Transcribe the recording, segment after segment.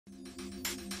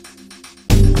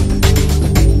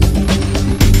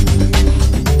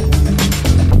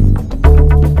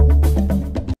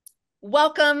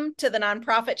Welcome to the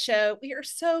Nonprofit Show. We are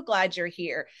so glad you're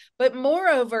here. But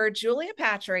moreover, Julia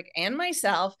Patrick and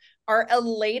myself are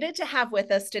elated to have with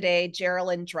us today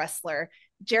Jerilyn Dressler.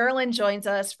 Jerilyn joins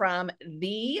us from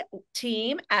the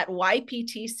team at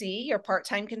YPTC, your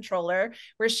part-time controller,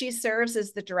 where she serves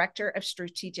as the Director of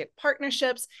Strategic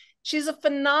Partnerships. She's a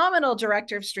phenomenal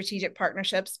Director of Strategic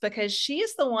Partnerships because she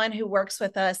is the one who works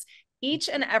with us each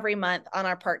and every month on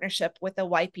our partnership with the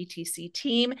YPTC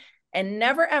team. And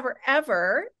never, ever,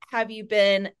 ever have you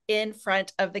been in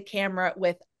front of the camera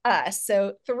with us.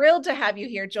 So thrilled to have you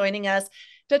here joining us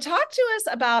to talk to us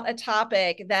about a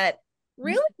topic that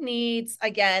really needs,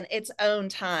 again, its own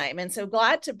time. And so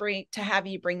glad to have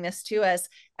you bring this to us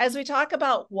as we talk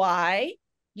about why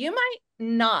you might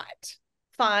not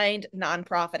find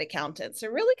nonprofit accountants. So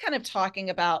really kind of talking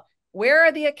about where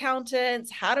are the accountants?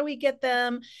 How do we get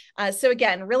them? So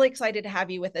again, really excited to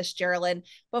have you with us, Jerilyn.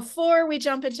 Before we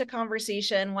jump into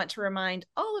conversation, want to remind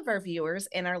all of our viewers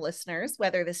and our listeners,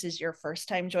 whether this is your first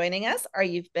time joining us or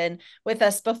you've been with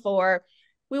us before,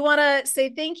 we want to say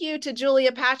thank you to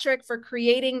Julia Patrick for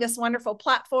creating this wonderful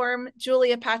platform.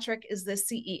 Julia Patrick is the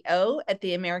CEO at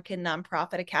the American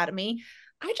Nonprofit Academy.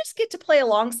 I just get to play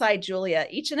alongside Julia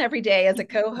each and every day as a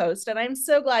co-host, and I'm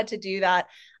so glad to do that.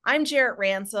 I'm Jarrett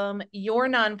Ransom, your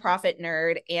nonprofit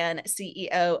nerd and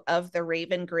CEO of the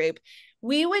Raven Group.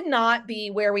 We would not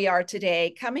be where we are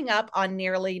today, coming up on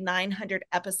nearly 900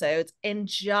 episodes in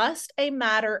just a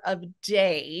matter of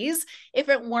days, if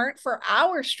it weren't for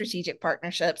our strategic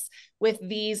partnerships with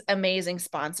these amazing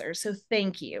sponsors. So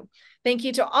thank you. Thank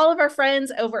you to all of our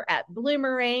friends over at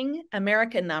Bloomerang,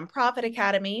 American Nonprofit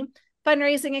Academy,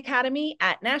 Fundraising Academy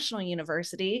at National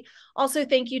University. Also,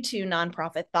 thank you to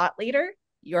Nonprofit Thought Leader,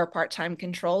 your part-time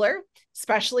controller,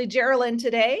 especially Jerilyn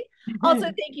today. Also,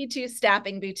 thank you to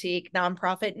Staffing Boutique,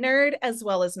 Nonprofit Nerd, as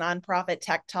well as Nonprofit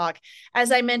Tech Talk.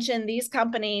 As I mentioned, these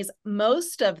companies,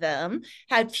 most of them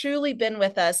have truly been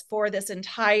with us for this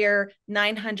entire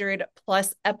 900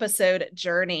 plus episode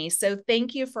journey. So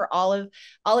thank you for all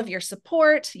of your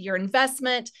support, your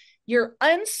investment, your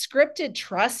unscripted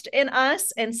trust in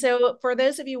us. And so for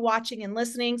those of you watching and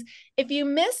listening, if you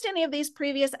missed any of these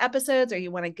previous episodes or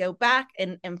you want to go back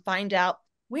and find out,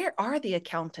 where are the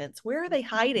accountants? Where are they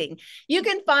hiding? You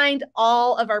can find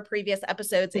all of our previous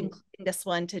episodes, including this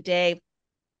one today,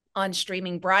 on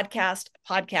streaming broadcast,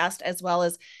 podcast, as well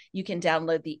as you can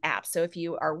download the app. So if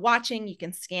you are watching, you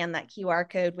can scan that QR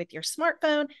code with your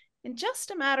smartphone. In just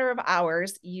a matter of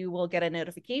hours, you will get a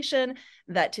notification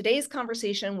that today's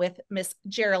conversation with Miss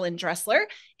Jerilyn Dressler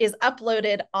is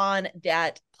uploaded on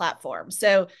that platform.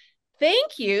 So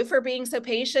thank you for being so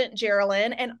patient,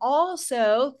 Jerilyn. And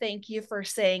also thank you for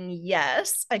saying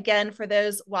yes. Again, for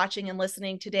those watching and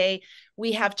listening today,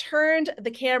 we have turned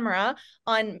the camera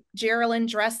on Jerilyn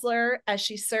Dressler as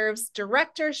she serves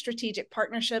Director Strategic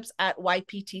Partnerships at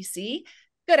YPTC.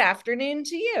 Good afternoon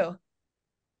to you.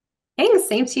 Thanks,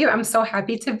 same to you. I'm so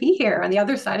happy to be here on the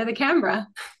other side of the camera.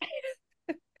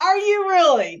 Are you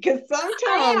really? Because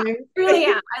sometimes I really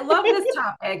am. I love this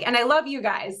topic and I love you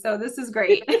guys. So this is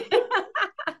great.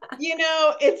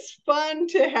 It's fun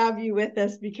to have you with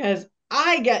us because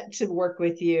I get to work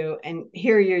with you and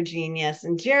hear your genius.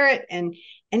 And Jarrett and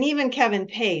even Kevin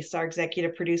Pace, our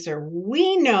executive producer,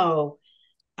 we know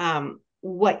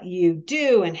what you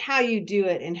do and how you do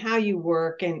it and how you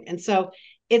work. And so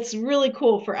it's really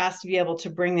cool for us to be able to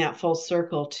bring that full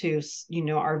circle to,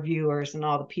 our viewers and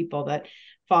all the people that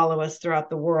follow us throughout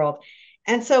the world.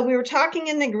 And so we were talking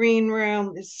in the green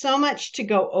room. There's so much to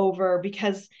go over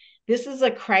because this is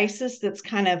a crisis that's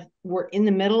we're in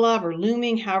the middle of or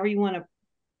looming, however you want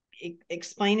to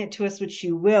explain it to us, which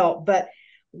you will. But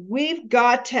we've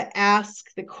got to ask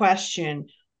the question,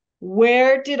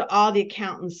 where did all the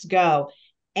accountants go?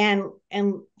 And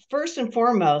first and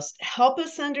foremost, help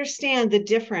us understand the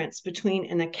difference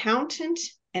between an accountant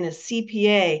and a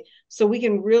CPA so we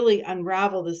can really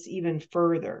unravel this even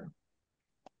further.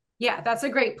 Yeah, that's a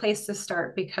great place to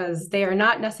start because they are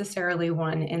not necessarily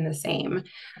one and the same.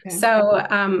 Okay. So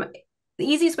the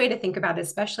easiest way to think about it,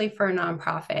 especially for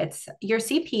nonprofits, your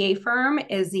CPA firm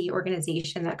is the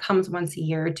organization that comes once a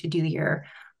year to do your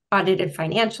audited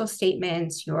financial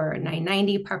statements, your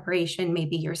 990 preparation,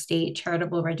 maybe your state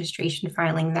charitable registration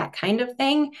filing, that kind of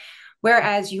thing.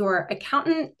 Whereas your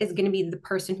accountant is going to be the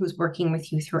person who's working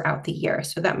with you throughout the year.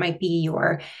 So that might be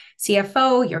your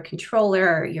CFO, your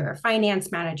controller, your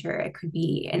finance manager. It could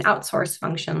be an outsourced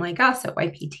function like us at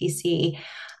YPTC.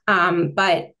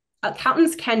 But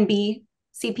accountants can be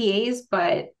CPAs,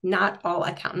 but not all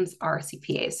accountants are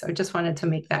CPAs. So I just wanted to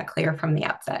make that clear from the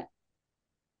outset.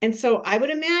 And so I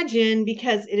would imagine,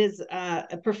 because it is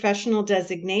a professional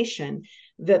designation,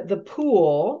 that the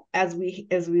pool, as we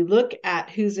look at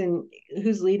who's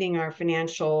leading our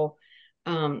financial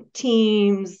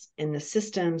teams and the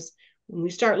systems, when we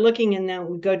start looking and then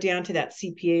we go down to that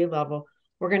CPA level,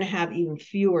 we're going to have even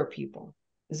fewer people.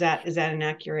 Is that an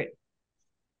accurate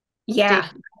Yeah,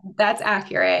 statement? that's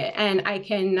accurate. And I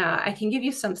can give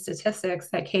you some statistics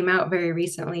that came out very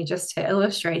recently just to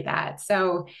illustrate that.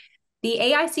 So the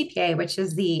AICPA, which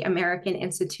is the American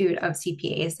Institute of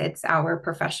CPAs, it's our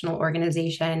professional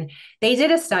organization, they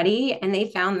did a study and they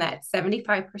found that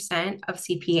 75% of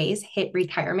CPAs hit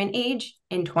retirement age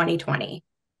in 2020,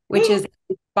 which is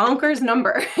a bonkers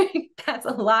number. That's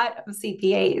a lot of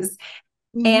CPAs.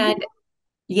 And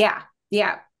yeah,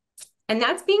 yeah. And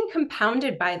that's being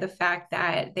compounded by the fact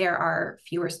that there are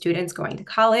fewer students going to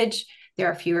college. There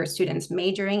are fewer students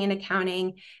majoring in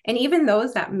accounting. And even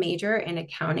those that major in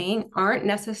accounting aren't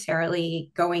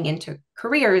necessarily going into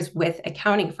careers with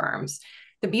accounting firms.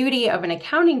 The beauty of an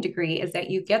accounting degree is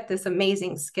that you get this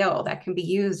amazing skill that can be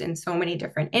used in so many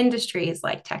different industries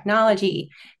like technology,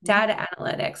 data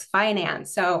analytics,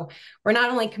 finance. So we're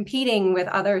not only competing with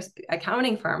other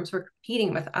accounting firms, we're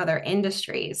competing with other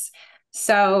industries.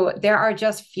 So there are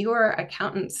just fewer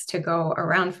accountants to go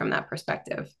around from that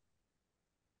perspective.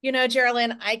 You know,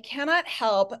 Jerilyn, I cannot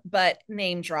help but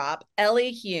name drop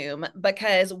Ellie Hume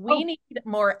because we need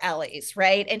more Ellies,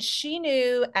 right? And she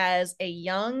knew as a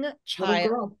young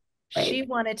child she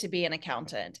wanted to be an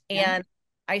accountant. Yeah. And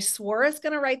I swore I was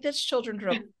going to write this children's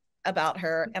book about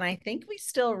her. And I think we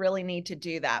still really need to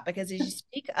do that because as you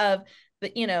speak of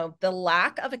the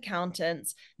lack of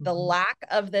accountants, the lack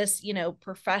of this,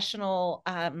 professional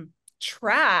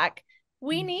track,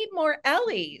 we need more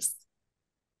Ellies.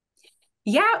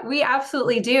 Yeah, we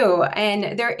absolutely do.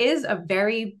 And there is a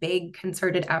very big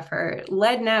concerted effort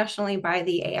led nationally by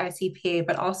the AICPA,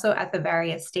 but also at the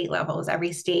various state levels.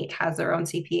 Every state has their own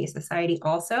CPA society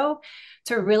also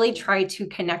to really try to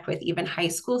connect with even high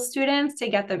school students to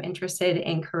get them interested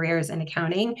in careers in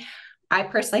accounting. I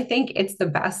personally think it's the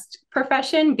best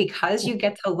profession because you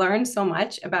get to learn so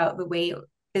much about the way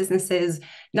businesses,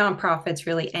 nonprofits,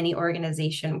 really any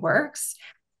organization works.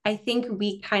 I think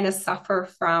we kind of suffer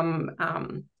from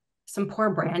some poor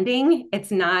branding.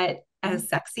 It's not as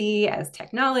sexy as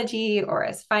technology or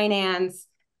as finance.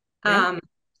 Yeah.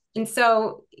 And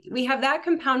so we have that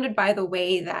compounded by the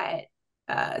way that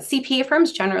CPA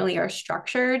firms generally are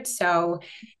structured. So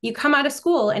you come out of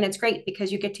school and it's great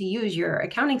because you get to use your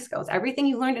accounting skills. Everything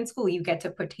you learned in school, you get to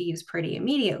put to use pretty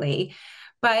immediately.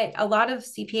 But a lot of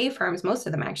CPA firms, most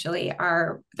of them actually,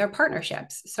 they're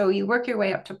partnerships. So you work your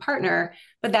way up to partner,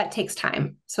 but that takes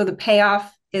time. So the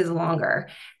payoff is longer.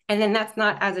 And then that's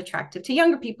not as attractive to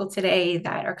younger people today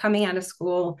that are coming out of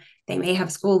school. They may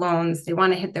have school loans, they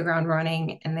want to hit the ground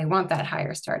running, and they want that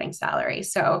higher starting salary.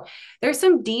 So there's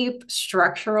some deep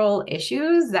structural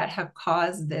issues that have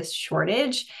caused this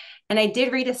shortage. And I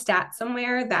did read a stat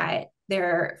somewhere that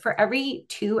for every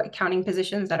 2 accounting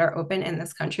positions that are open in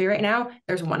this country right now,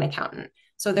 there's 1 accountant.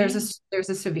 So there's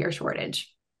a severe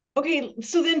shortage. Okay,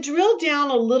 so then drill down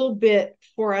a little bit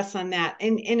for us on that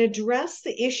and address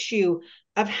the issue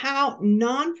of how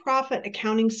nonprofit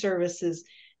accounting services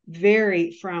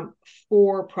vary from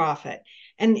for-profit.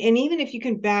 And even if you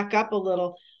can back up a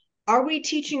little, are we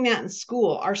teaching that in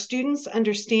school? Are students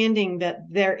understanding that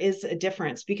there is a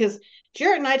difference? Because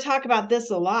Jarrett and I talk about this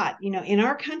a lot. In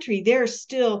our country, there are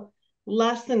still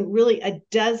less than really a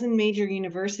dozen major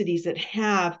universities that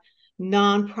have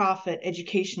nonprofit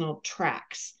educational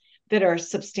tracks that are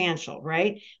substantial,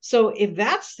 right? So if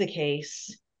that's the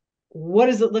case, what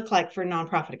does it look like for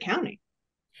nonprofit accounting?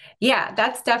 Yeah,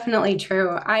 that's definitely true.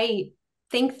 I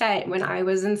think that when I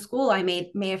was in school, I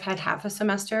may have had half a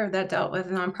semester that dealt with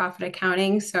nonprofit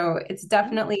accounting. So it's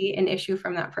definitely an issue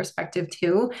from that perspective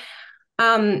too.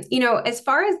 As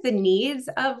far as the needs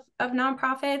of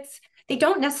nonprofits, they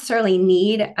don't necessarily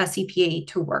need a CPA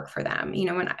to work for them.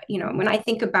 When I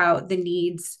think about the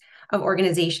needs of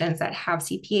organizations that have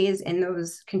CPAs in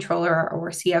those controller or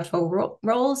CFO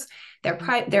roles,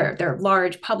 they're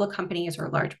large public companies or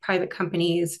large private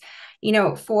companies.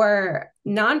 For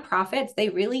nonprofits,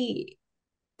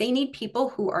 they need people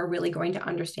who are really going to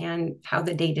understand how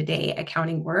the day-to-day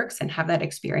accounting works and have that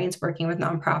experience working with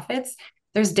nonprofits.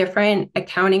 There's different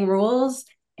accounting rules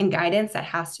and guidance that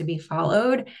has to be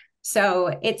followed. So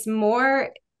it's more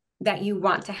that you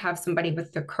want to have somebody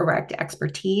with the correct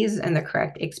expertise and the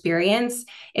correct experience.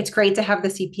 It's great to have the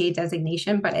CPA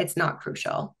designation, but it's not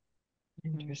crucial.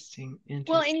 Interesting.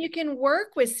 Well, and you can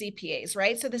work with CPAs,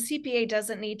 right? So the CPA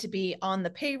doesn't need to be on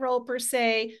the payroll per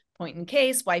se, point in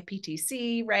case,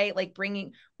 YPTC, right? Like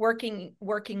working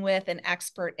with an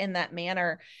expert in that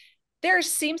manner. There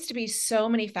seems to be so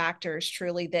many factors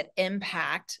truly that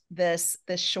impact this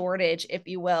shortage, if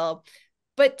you will.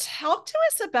 But talk to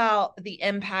us about the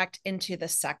impact into the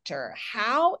sector.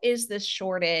 How is this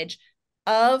shortage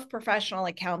of professional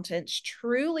accountants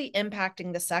truly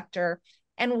impacting the sector?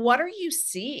 And what are you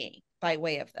seeing by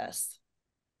way of this?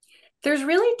 There's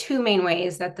really two main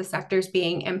ways that the sector is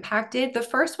being impacted. The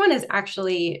first one is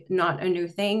actually not a new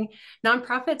thing.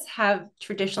 Nonprofits have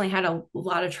traditionally had a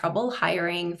lot of trouble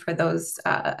hiring for those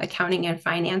accounting and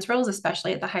finance roles,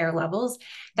 especially at the higher levels.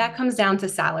 That comes down to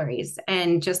salaries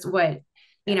and just what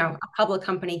a public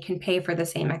company can pay for the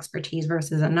same expertise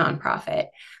versus a nonprofit.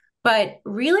 But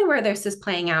really where this is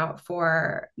playing out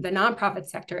for the nonprofit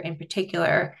sector in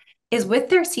particular is with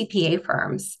their CPA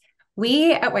firms.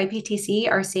 We at YPTC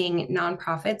are seeing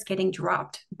nonprofits getting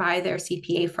dropped by their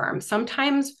CPA firms,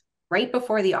 sometimes right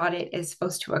before the audit is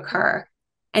supposed to occur.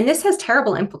 And this has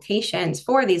terrible implications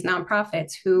for these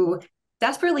nonprofits who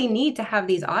desperately need to have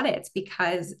these audits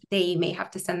because they may have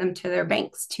to send them to their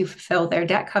banks to fulfill their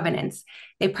debt covenants.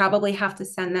 They probably have to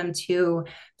send them to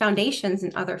foundations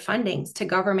and other fundings, to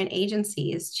government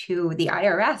agencies, to the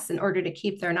IRS in order to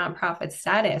keep their nonprofit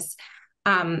status.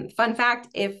 Fun fact,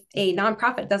 if a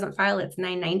nonprofit doesn't file its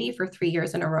 990 for 3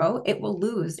 years in a row, it will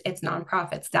lose its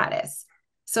nonprofit status.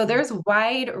 So there's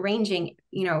wide ranging,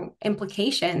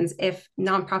 implications if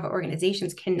nonprofit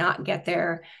organizations cannot get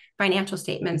their financial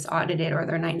statements audited or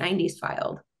their 990s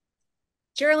filed.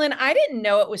 Jerilyn, I didn't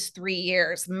know it was 3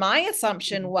 years. My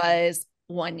assumption was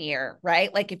 1 year,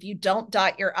 right? Like if you don't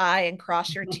dot your I and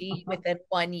cross your T within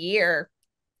 1 year,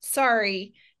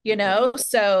 sorry,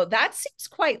 so that seems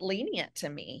quite lenient to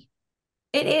me.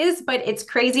 It is, but it's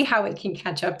crazy how it can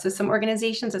catch up to some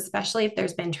organizations, especially if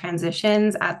there's been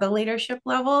transitions at the leadership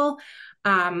level.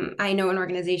 I know an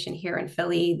organization here in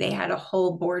Philly, they had a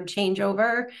whole board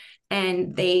changeover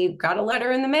and they got a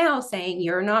letter in the mail saying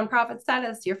your nonprofit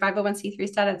status, your 501c3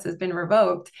 status has been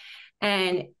revoked.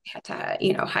 And had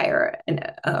to, hire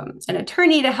an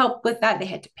attorney to help with that. They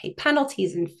had to pay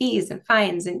penalties and fees and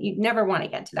fines, and you'd never want to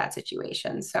get to that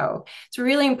situation. So it's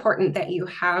really important that you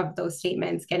have those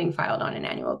statements getting filed on an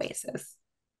annual basis.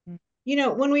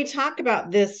 When we talk about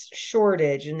this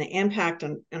shortage and the impact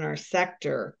on our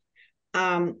sector,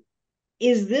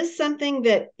 is this something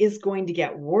that is going to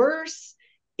get worse?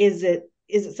 Is it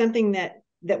something that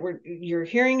you're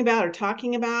hearing about or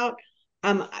talking about?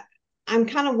 I'm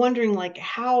kind of wondering, like,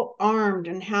 how armed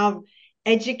and how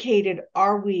educated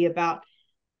are we about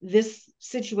this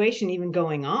situation even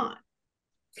going on?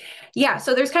 Yeah,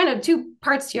 so there's kind of two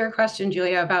parts to your question,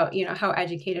 Julia, about how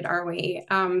educated are we.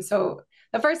 So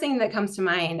the first thing that comes to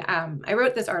mind, I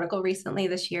wrote this article recently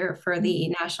this year for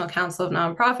the National Council of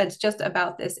Nonprofits just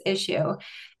about this issue.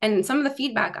 And some of the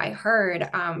feedback I heard,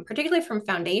 particularly from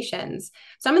foundations,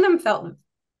 some of them felt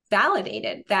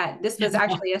validated that this was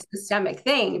actually a systemic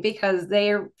thing because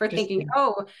they were thinking,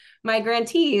 oh, my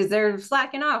grantees, they're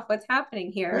slacking off. What's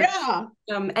happening here? Yeah.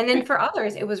 And then for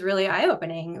others, it was really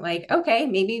eye-opening. Like, okay,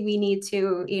 maybe we need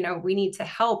to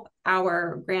help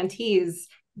our grantees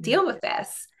deal with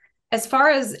this. As far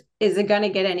as, is it going to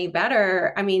get any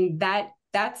better? I mean,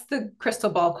 that's the crystal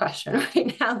ball question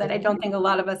right now that I don't think a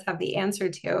lot of us have the answer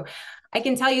to. I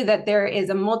can tell you that there is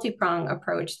a multi-pronged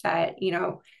approach that,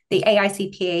 the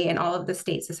AICPA and all of the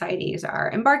state societies are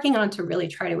embarking on to really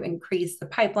try to increase the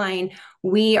pipeline.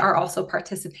 We are also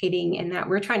participating in that.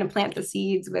 We're trying to plant the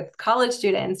seeds with college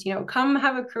students, come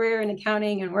have a career in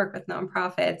accounting and work with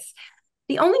nonprofits.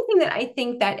 The only thing that I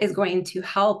think that is going to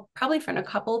help, probably from a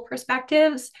couple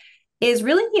perspectives, is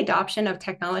really the adoption of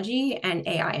technology and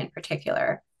AI in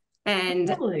particular. And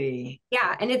really?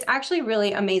 Yeah, and it's actually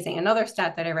really amazing. Another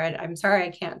stat that I read, I'm sorry, I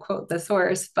can't quote the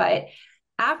source, but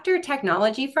after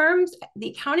technology firms, the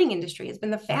accounting industry has been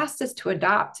the fastest to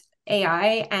adopt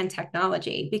AI and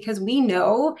technology because we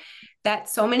know that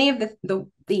so many of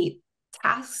the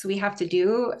tasks we have to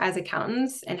do as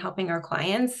accountants and helping our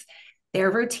clients,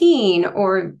 they're routine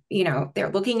or,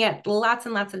 they're looking at lots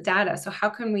and lots of data. So how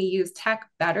can we use tech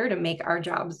better to make our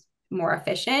jobs more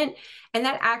efficient? And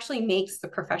that actually makes the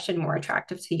profession more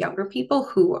attractive to younger people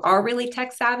who are really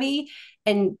tech savvy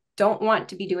and don't want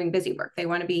to be doing busy work. They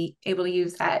want to be able to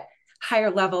use that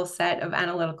higher level set of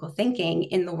analytical thinking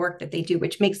in the work that they do,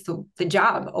 which makes the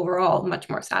job overall much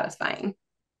more satisfying.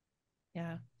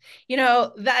 Yeah.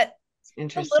 That A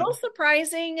little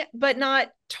surprising, but not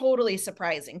totally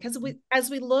surprising, because as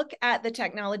we look at the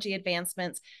technology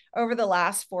advancements over the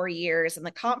last 4 years and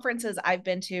the conferences I've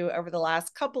been to over the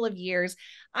last couple of years,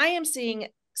 I am seeing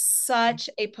such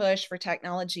a push for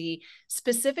technology,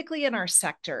 specifically in our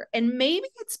sector. And maybe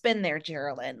it's been there,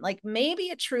 Jerilyn, like maybe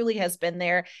it truly has been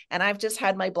there, and I've just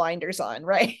had my blinders on,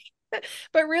 right?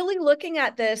 But really looking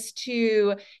at this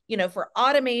to, for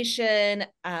automation,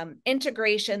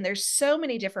 integration, there's so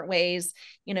many different ways,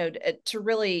 to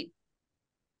really,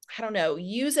 I don't know,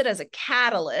 use it as a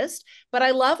catalyst. But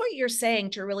I love what you're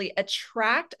saying, to really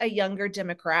attract a younger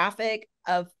demographic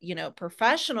of,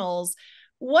 professionals.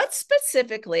 What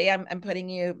specifically, I'm putting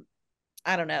you,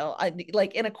 I don't know,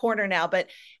 like in a corner now, but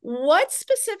what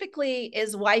specifically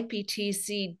is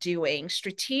YPTC doing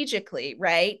strategically,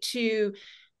 right, to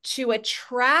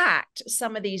attract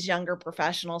some of these younger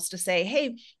professionals to say,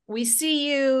 hey, we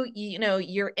see you,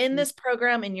 you're in this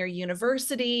program in your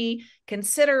university,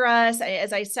 consider us.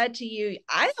 As I said to you,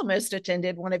 I almost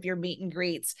attended one of your meet and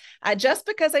greets just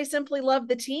because I simply love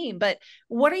the team. But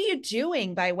what are you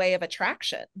doing by way of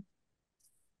attraction?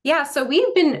 Yeah, so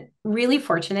we've been really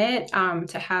fortunate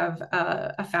to have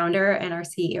a founder and our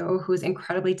CEO who's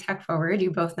incredibly tech forward.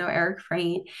 You both know Eric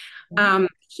Fraint.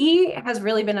 He has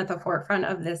really been at the forefront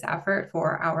of this effort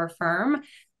for our firm.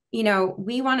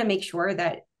 We want to make sure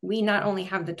that we not only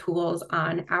have the tools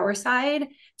on our side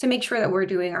to make sure that we're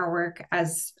doing our work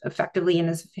as effectively and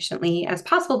as efficiently as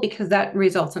possible, because that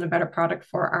results in a better product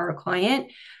for our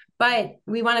client, but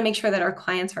we want to make sure that our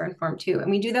clients are informed too. And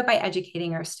we do that by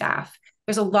educating our staff.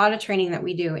 There's a lot of training that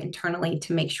we do internally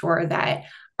to make sure that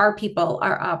our people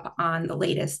are up on the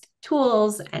latest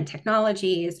tools and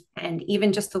technologies, and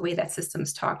even just the way that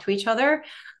systems talk to each other.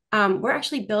 We're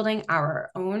actually building our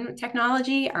own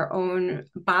technology, our own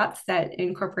bots that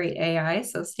incorporate AI,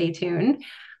 so stay tuned.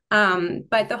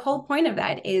 But the whole point of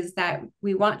that is that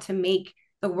we want to make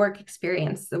the work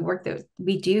experience, the work that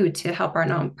we do to help our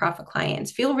nonprofit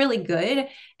clients feel really good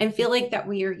and feel like that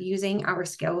we are using our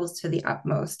skills to the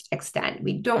utmost extent.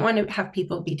 We don't want to have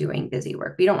people be doing busy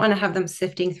work. We don't want to have them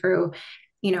sifting through,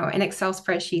 an Excel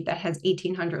spreadsheet that has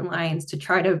 1,800 lines to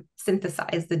try to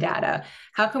synthesize the data.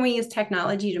 How can we use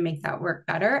technology to make that work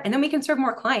better? And then we can serve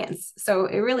more clients. So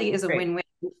it really is a win-win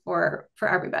for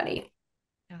everybody.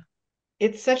 Yeah.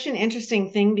 It's such an interesting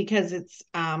thing because it's,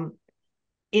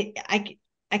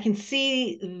 I can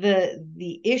see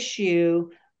the issue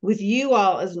with you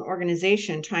all as an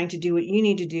organization trying to do what you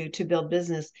need to do to build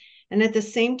business, and at the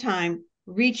same time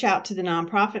reach out to the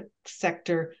nonprofit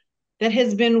sector that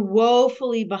has been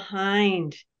woefully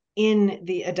behind in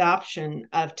the adoption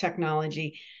of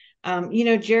technology.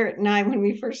 Jarrett and I, when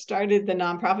we first started the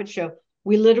nonprofit show,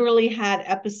 we literally had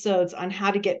episodes on how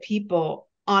to get people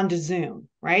onto Zoom,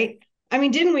 right? I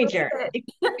mean, didn't we, Jarrett?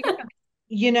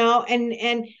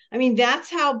 And I mean,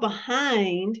 that's how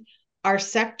behind our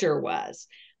sector was.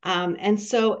 And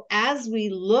so as we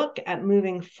look at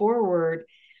moving forward,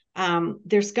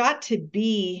 there's got to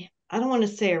be, I don't want to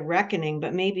say a reckoning,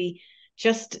 but maybe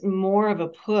just more of a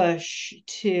push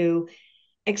to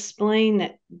explain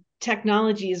that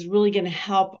technology is really going to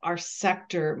help our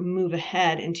sector move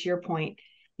ahead. And to your point,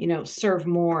 serve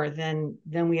more than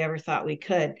we ever thought we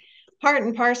could. Part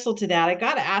and parcel to that, I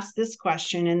got to ask this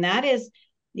question, and that is,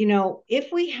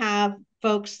 if we have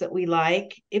folks that we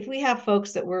like, if we have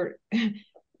folks that we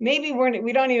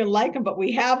don't even like them, but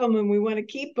we have them and we want to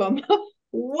keep them,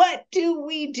 what do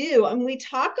we do? And we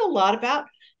talk a lot about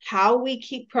how we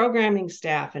keep programming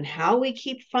staff and how we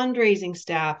keep fundraising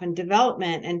staff and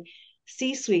development and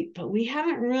C-suite, but we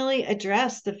haven't really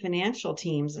addressed the financial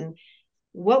teams. And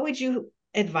what would you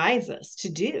advise us to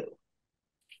do?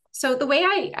 So the way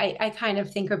I kind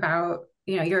of think about,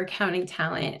 your accounting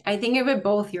talent, I think of it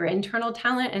both your internal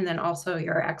talent and then also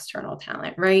your external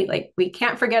talent, right? Like we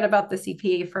can't forget about the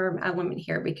CPA firm element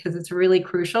here because it's really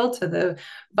crucial to the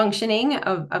functioning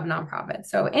of nonprofits.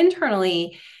 So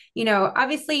internally,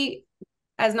 obviously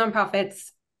as nonprofits,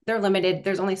 they're limited.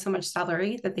 There's only so much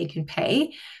salary that they can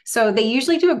pay. So they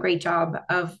usually do a great job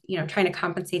of, trying to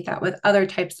compensate that with other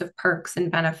types of perks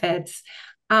and benefits.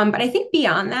 But I think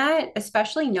beyond that,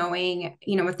 especially knowing,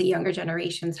 with the younger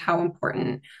generations, how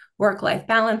important work-life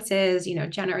balance is,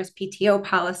 generous PTO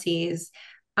policies,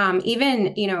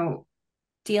 even,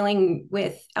 dealing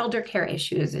with elder care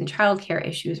issues and childcare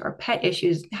issues or pet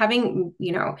issues, having,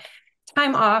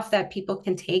 time off that people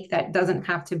can take that doesn't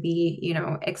have to be,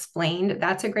 explained.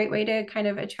 That's a great way to kind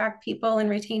of attract people and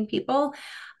retain people.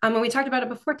 And we talked about it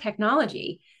before,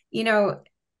 technology,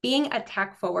 being a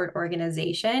tech forward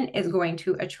organization is going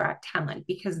to attract talent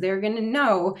because they're going to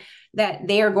know that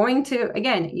they are going to,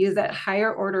 again, use that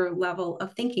higher order level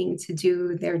of thinking to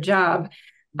do their job,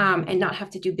 and not have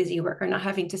to do busy work or not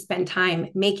having to spend time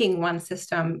making one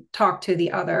system talk to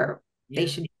the other. Yeah. They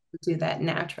should do that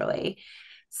naturally.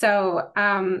 So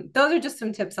those are just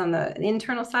some tips on the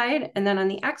internal side. And then on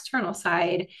the external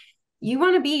side, you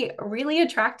want to be really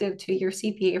attractive to your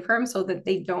CPA firm so that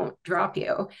they don't drop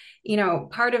you. You know,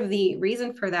 part of the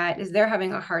reason for that is they're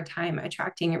having a hard time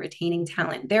attracting and retaining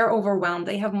talent. They're overwhelmed.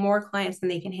 They have more clients than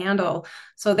they can handle.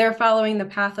 So they're following the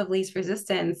path of least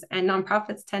resistance, and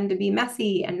nonprofits tend to be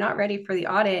messy and not ready for the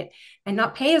audit and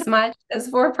not pay as much as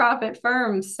for-profit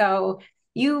firms. So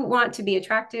you want to be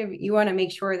attractive. You want to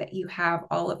make sure that you have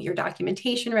all of your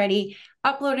documentation ready,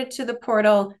 uploaded to the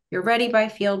portal, you're ready by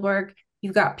fieldwork.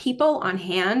 You've got people on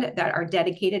hand that are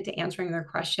dedicated to answering their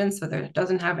questions, so there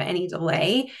doesn't have any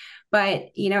delay.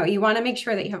 But, you know, you want to make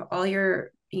sure that you have all your,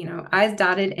 you know, I's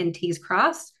dotted and T's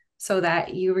crossed so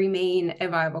that you remain a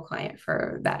viable client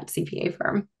for that CPA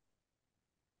firm.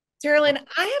 Jerilyn,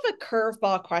 I have a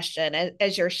curveball question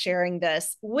as you're sharing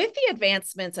this. With the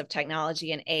advancements of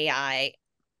technology and AI,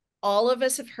 all of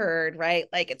us have heard, right?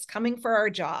 Like, it's coming for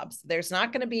our jobs. There's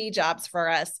not going to be jobs for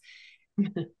us.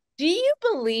 Do you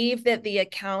believe that the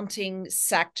accounting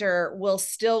sector will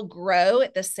still grow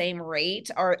at the same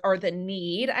rate, or the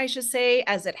need, I should say,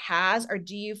 as it has? Or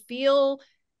do you feel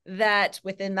that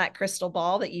within that crystal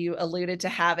ball that you alluded to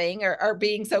having or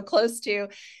being so close to,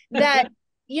 that,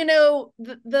 you know,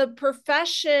 the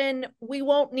profession, we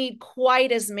won't need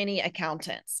quite as many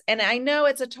accountants? And I know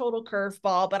it's a total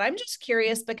curveball, but I'm just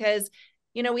curious because,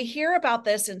 you know, we hear about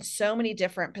this in so many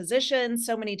different positions,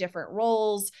 so many different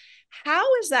roles. How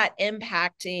is that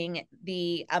impacting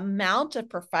the amount of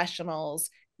professionals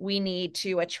we need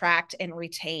to attract and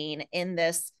retain in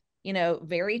this, you know,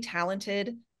 very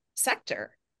talented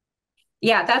sector?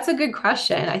 Yeah, that's a good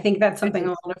question. I think that's something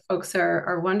a lot of folks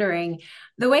are wondering.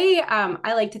 The way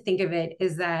I like to think of it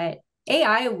is that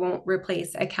AI won't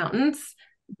replace accountants,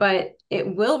 but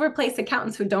it will replace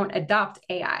accountants who don't adopt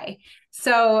AI.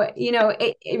 So, you know,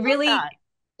 it really...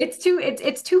 It's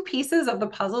two pieces of the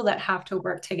puzzle that have to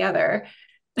work together.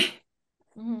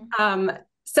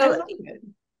 So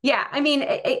yeah, I mean,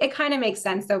 it kind of makes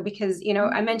sense though, because, you know,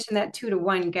 I mentioned that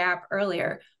 2-to-1 gap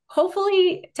earlier.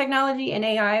 Hopefully technology and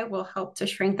AI will help to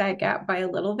shrink that gap by a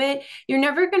little bit. You're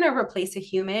never going to replace a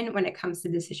human when it comes to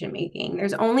decision making.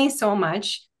 There's only so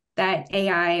much that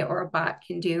AI or a bot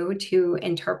can do to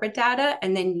interpret data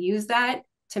and then use that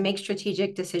to make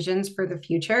strategic decisions for the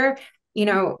future. You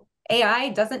know, AI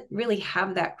doesn't really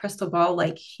have that crystal ball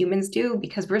like humans do,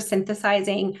 because we're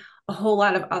synthesizing a whole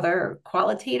lot of other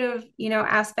qualitative, you know,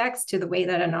 aspects to the way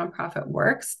that a nonprofit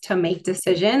works to make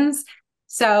decisions.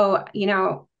 So, you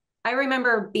know, I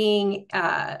remember being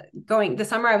the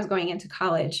summer I was going into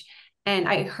college, and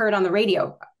I heard on the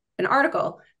radio an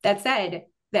article that said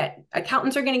that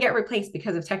accountants are going to get replaced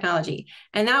because of technology.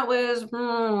 And that was a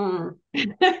long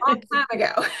time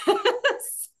ago.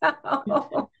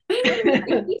 So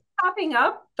it keeps popping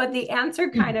up, but the answer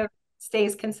kind of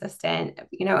stays consistent,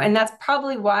 you know, and that's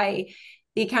probably why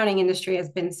the accounting industry has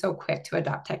been so quick to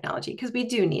adopt technology, because we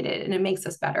do need it and it makes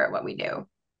us better at what we do.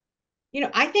 You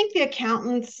know, I think the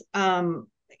accountants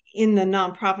in the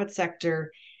nonprofit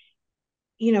sector,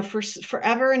 you know, for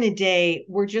forever and a day,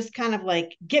 we're just kind of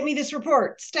like, get me this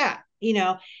report, stat, you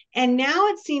know. And now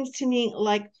it seems to me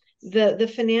like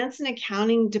the finance and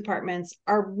accounting departments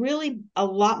are really a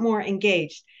lot more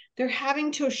engaged. They're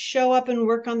having to show up and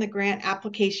work on the grant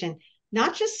application,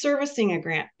 not just servicing a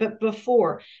grant, but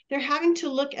before. They're having to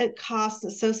look at costs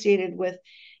associated with,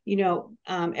 you know,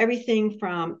 everything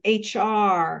from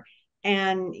HR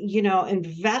and, you know,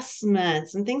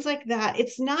 investments and things like that.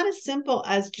 It's not as simple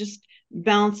as just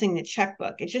balancing the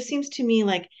checkbook. It just seems to me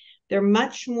like they're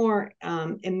much more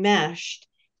enmeshed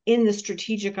in the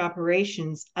strategic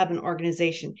operations of an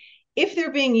organization, if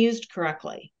they're being used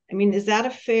correctly. I mean, is that a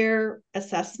fair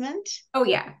assessment? Oh,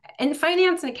 yeah. And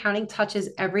finance and accounting touches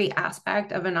every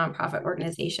aspect of a nonprofit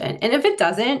organization. And if it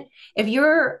doesn't, if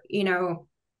you're, you know,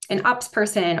 an ops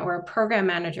person or a program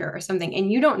manager or something, and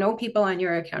you don't know people on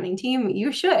your accounting team,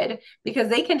 you should, because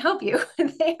they can help you.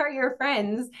 They are your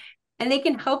friends. And they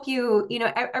can help you. You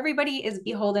know, everybody is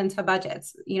beholden to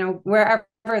budgets, you know, wherever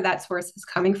that source is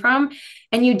coming from.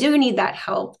 And you do need that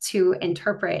help to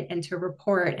interpret and to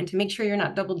report and to make sure you're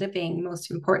not double dipping, most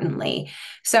importantly.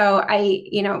 So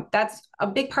you know, that's a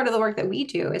big part of the work that we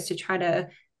do, is to try to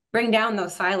bring down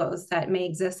those silos that may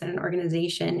exist in an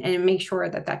organization and make sure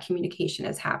that that communication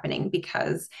is happening,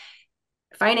 because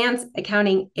finance,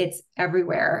 accounting, it's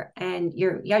everywhere. And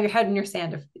you have your head in your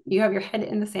sand if you have your head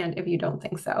in the sand if you don't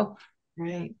think so.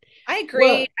 Right. I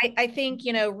agree. Well, I think,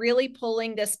 really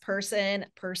pulling this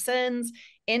persons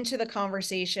into the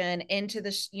conversation, into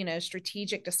the,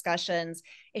 strategic discussions.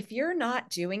 If you're not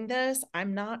doing this,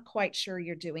 I'm not quite sure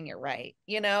you're doing it right.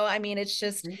 I mean, it's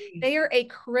just, they are a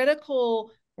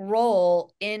critical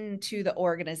role into the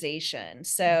organization.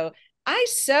 So I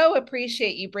so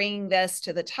appreciate you bringing this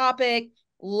to the topic.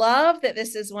 Love that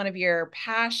this is one of your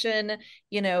passion,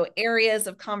 areas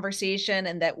of conversation,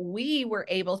 and that we were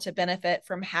able to benefit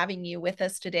from having you with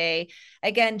us today.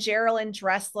 Again, Jerilyn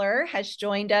Dressler has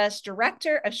joined us,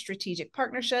 Director of Strategic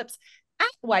Partnerships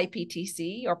at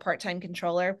YPTC, or part-time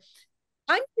controller.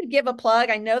 I'm going to give a plug.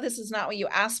 I know this is not what you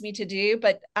asked me to do,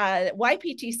 but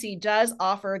YPTC does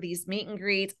offer these meet and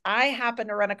greets. I happen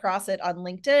to run across it on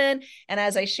LinkedIn. And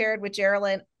as I shared with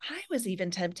Jerilyn, I was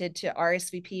even tempted to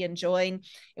RSVP and join.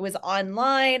 It was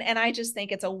online. And I just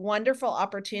think it's a wonderful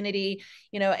opportunity,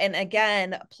 and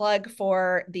again, plug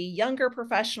for the younger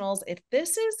professionals. If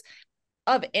this is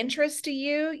of interest to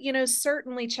you,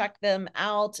 certainly check them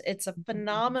out. It's a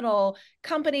phenomenal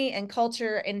company and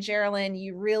culture. And Jerilyn,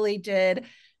 you really did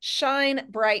shine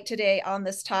bright today on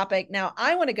this topic. Now,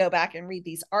 I want to go back and read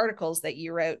these articles that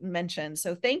you wrote and mentioned.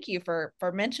 So thank you for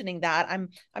mentioning that. I'm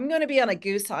going to be on a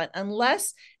goose hunt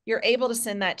unless you're able to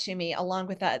send that to me along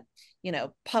with that,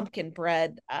 pumpkin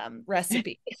bread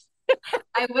recipe.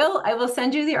 I will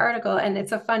send you the article, and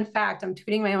it's a fun fact. I'm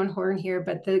tooting my own horn here,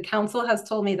 but the council has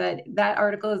told me that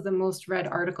article is the most read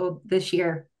article this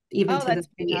year, even to this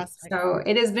date. So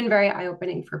it has been very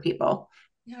eye-opening for people.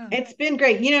 Yeah. It's been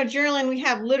great. Jerilyn, we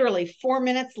have literally 4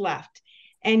 minutes left,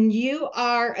 and you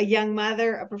are a young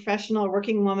mother, a professional, a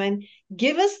working woman.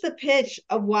 Give us the pitch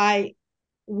of why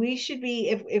we should be,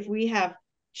 if we have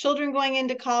children going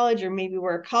into college, or maybe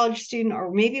we're a college student, or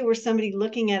maybe we're somebody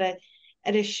looking at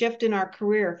a shift in our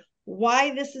career,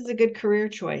 why this is a good career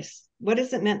choice. What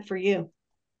has it meant for you?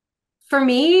 For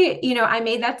me, I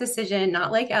made that decision,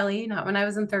 not like Ellie, not when I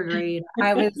was in third grade.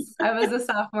 I was a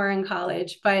sophomore in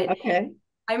college, but okay.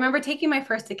 I remember taking my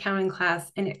first accounting class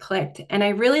and it clicked, and I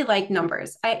really like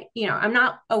numbers. I'm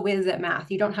not a whiz at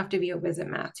math. You don't have to be a whiz at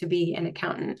math to be an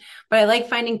accountant, but I like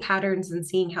finding patterns and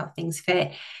seeing how things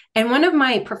fit. And one of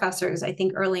my professors, I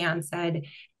think early on, said,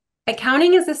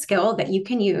 accounting is a skill that you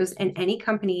can use in any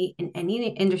company, in any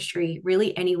industry,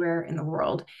 really anywhere in the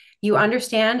world. You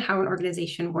understand how an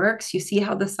organization works, you see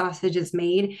how the sausage is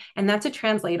made, and that's a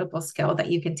translatable skill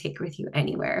that you can take with you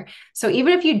anywhere. So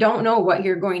even if you don't know what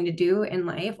you're going to do in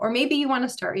life, or maybe you want to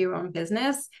start your own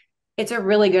business, it's a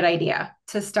really good idea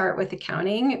to start with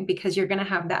accounting, because you're going to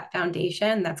have that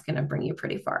foundation that's going to bring you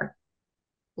pretty far.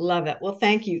 Love it. Well,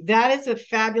 thank you. That is a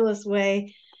fabulous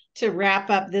way to wrap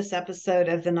up this episode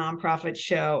of the Nonprofit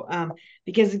Show.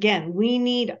 Because again, we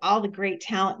need all the great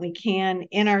talent we can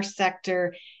in our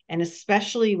sector, and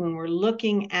especially when we're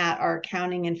looking at our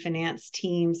accounting and finance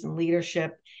teams and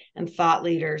leadership and thought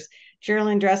leaders.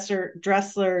 Jerilyn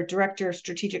Dressler, Director of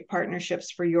Strategic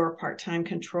Partnerships for Your Part-Time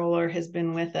Controller, has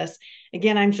been with us.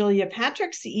 Again, I'm Julia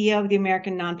Patrick, CEO of the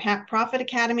American Nonprofit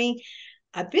Academy.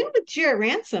 I've been with Jarrett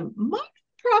Ransom, my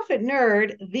nonprofit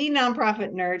nerd, the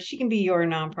nonprofit nerd. She can be your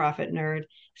nonprofit nerd,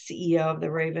 CEO of the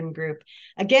Raven Group.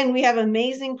 Again, we have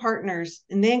amazing partners,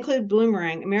 and they include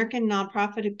Bloomerang, American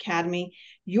Nonprofit Academy,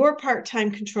 Your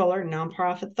Part-Time Controller,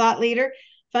 Nonprofit Thought Leader,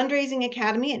 Fundraising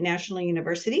Academy at National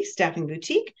University, Staffing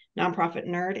Boutique, Nonprofit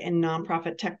Nerd, and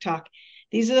Nonprofit Tech Talk.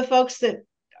 These are the folks that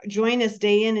join us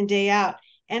day in and day out.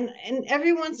 And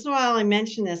every once in a while I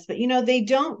mention this, but they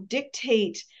don't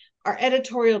dictate our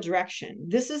editorial direction.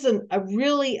 This is a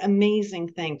really amazing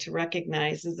thing to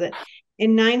recognize, is that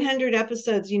in 900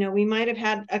 episodes, we might have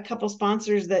had a couple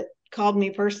sponsors that called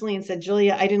me personally and said,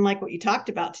 Julia, I didn't like what you talked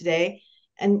about today.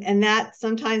 And that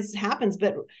sometimes happens,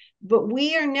 but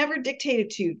we are never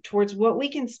dictated towards what we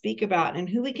can speak about and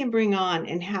who we can bring on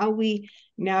and how we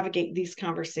navigate these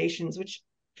conversations, which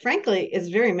frankly is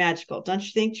very magical. Don't you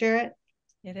think, Jarrett?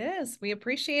 It is. We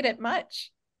appreciate it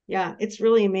much. Yeah, it's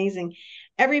really amazing.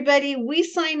 Everybody, we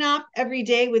sign off every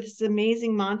day with this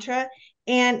amazing mantra.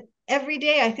 And every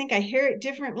day I think I hear it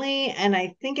differently and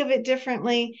I think of it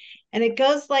differently. And it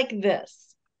goes like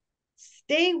this: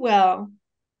 stay well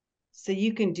so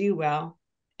you can do well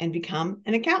and become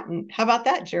an accountant. How about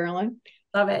that, Jerilyn?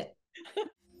 Love it.